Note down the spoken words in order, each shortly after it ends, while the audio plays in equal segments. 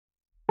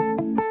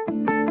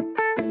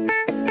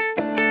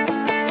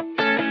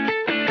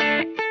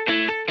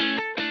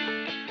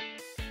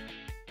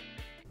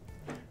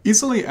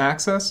Easily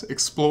access,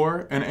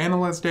 explore, and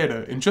analyze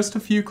data in just a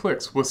few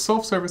clicks with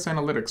self-service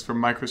analytics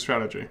from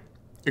MicroStrategy.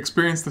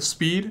 Experience the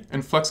speed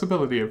and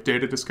flexibility of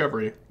data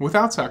discovery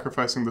without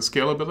sacrificing the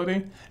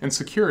scalability and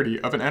security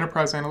of an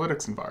enterprise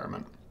analytics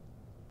environment.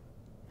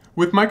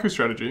 With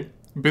MicroStrategy,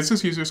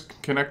 business users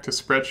can connect to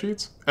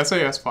spreadsheets,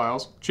 SAS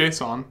files,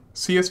 JSON,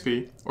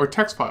 CSV, or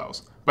text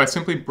files by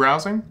simply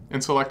browsing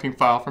and selecting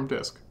File from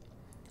Disk.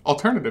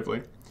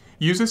 Alternatively,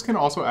 users can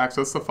also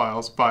access the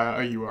files via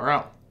a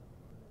URL.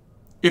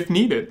 If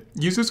needed,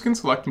 users can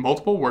select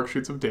multiple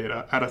worksheets of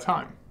data at a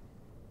time.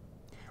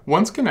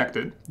 Once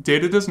connected,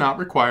 data does not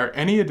require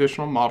any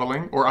additional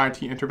modeling or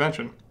IT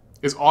intervention,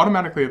 is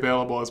automatically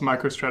available as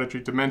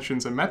MicroStrategy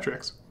dimensions and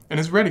metrics, and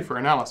is ready for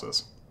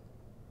analysis.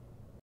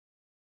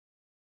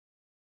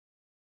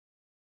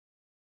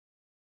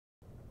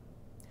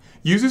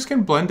 Users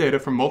can blend data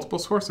from multiple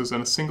sources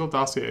in a single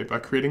dossier by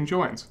creating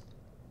joins.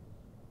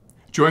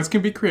 Joins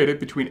can be created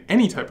between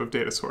any type of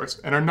data source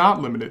and are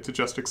not limited to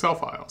just Excel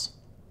files.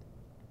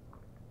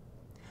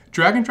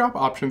 Drag and drop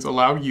options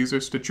allow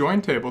users to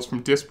join tables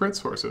from disparate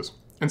sources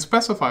and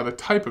specify the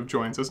type of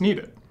joins as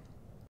needed.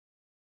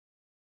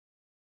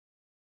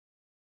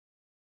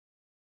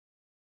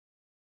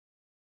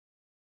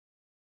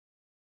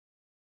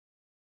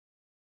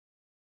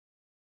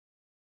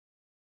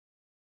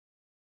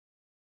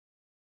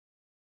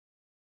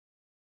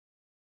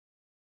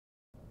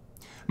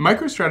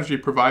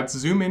 MicroStrategy provides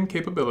zoom-in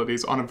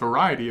capabilities on a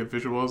variety of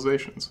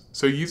visualizations,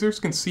 so users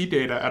can see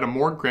data at a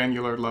more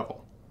granular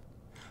level.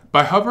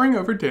 By hovering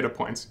over data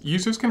points,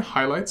 users can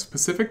highlight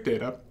specific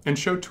data and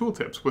show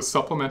tooltips with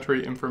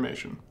supplementary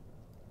information.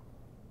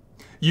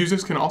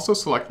 Users can also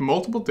select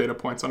multiple data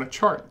points on a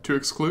chart to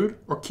exclude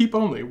or keep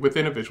only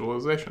within a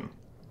visualization.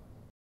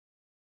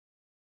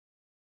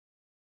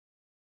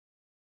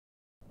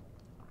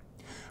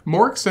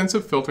 More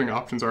extensive filtering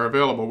options are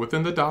available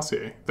within the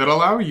dossier that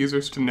allow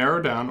users to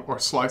narrow down or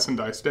slice and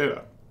dice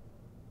data.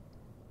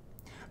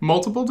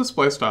 Multiple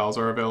display styles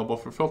are available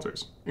for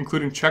filters,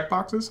 including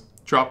checkboxes,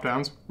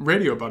 drop-downs,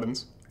 radio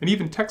buttons, and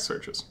even text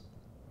searches.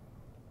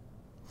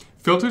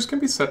 Filters can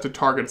be set to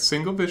target a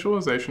single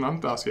visualization on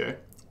a dossier,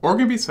 or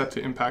can be set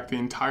to impact the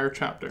entire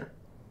chapter.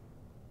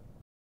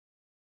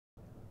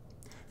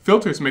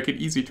 Filters make it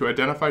easy to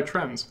identify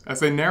trends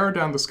as they narrow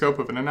down the scope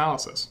of an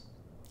analysis.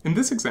 In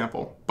this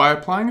example, by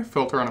applying a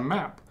filter on a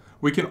map,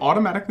 we can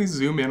automatically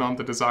zoom in on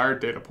the desired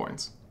data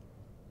points.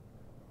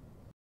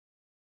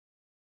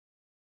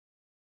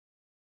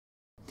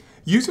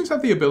 Users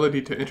have the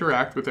ability to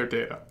interact with their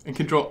data and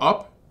control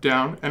up,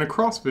 down, and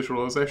across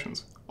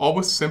visualizations, all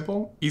with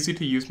simple,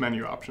 easy-to-use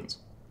menu options.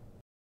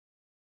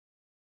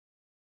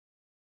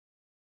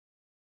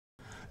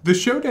 The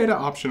Show Data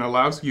option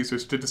allows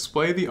users to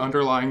display the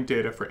underlying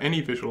data for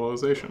any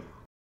visualization.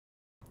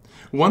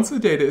 Once the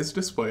data is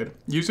displayed,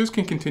 users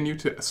can continue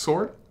to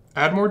sort,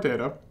 add more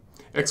data,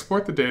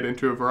 export the data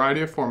into a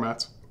variety of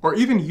formats, or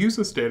even use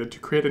this data to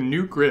create a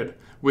new grid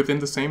within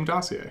the same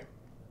dossier.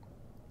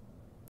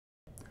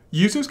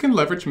 Users can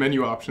leverage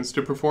menu options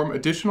to perform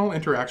additional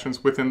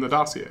interactions within the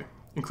dossier,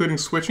 including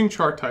switching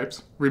chart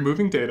types,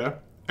 removing data,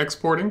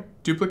 exporting,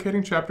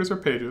 duplicating chapters or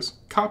pages,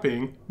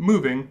 copying,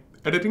 moving,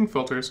 editing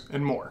filters,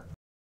 and more.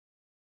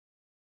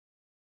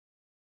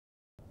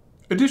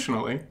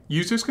 Additionally,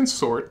 users can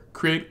sort,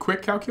 create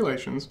quick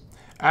calculations,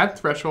 add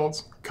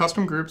thresholds,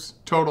 custom groups,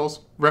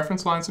 totals,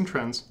 reference lines and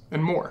trends,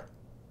 and more.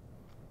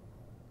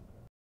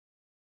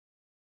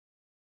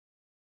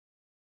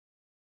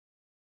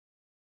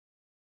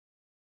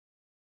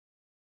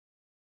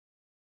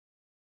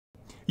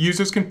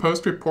 Users can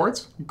post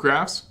reports,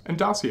 graphs, and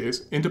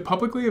dossiers into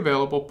publicly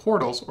available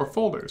portals or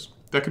folders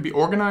that can be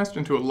organized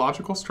into a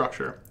logical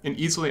structure and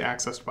easily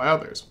accessed by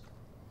others.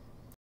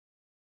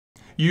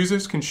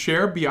 Users can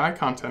share BI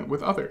content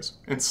with others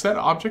and set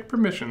object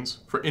permissions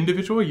for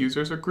individual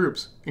users or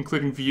groups,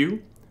 including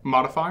view,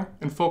 modify,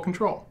 and full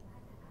control.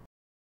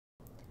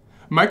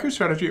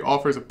 MicroStrategy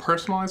offers a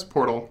personalized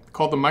portal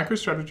called the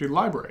MicroStrategy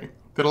Library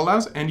that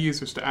allows end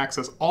users to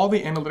access all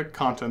the analytic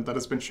content that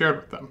has been shared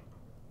with them.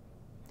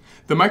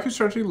 The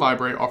MicroStrategy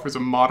Library offers a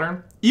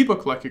modern,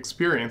 ebook-like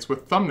experience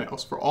with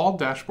thumbnails for all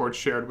dashboards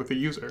shared with a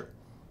user.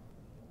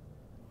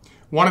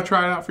 Want to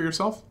try it out for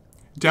yourself?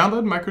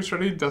 Download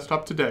MicroStrategy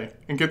Desktop today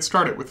and get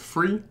started with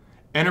free,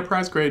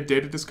 enterprise-grade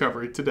data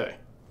discovery today.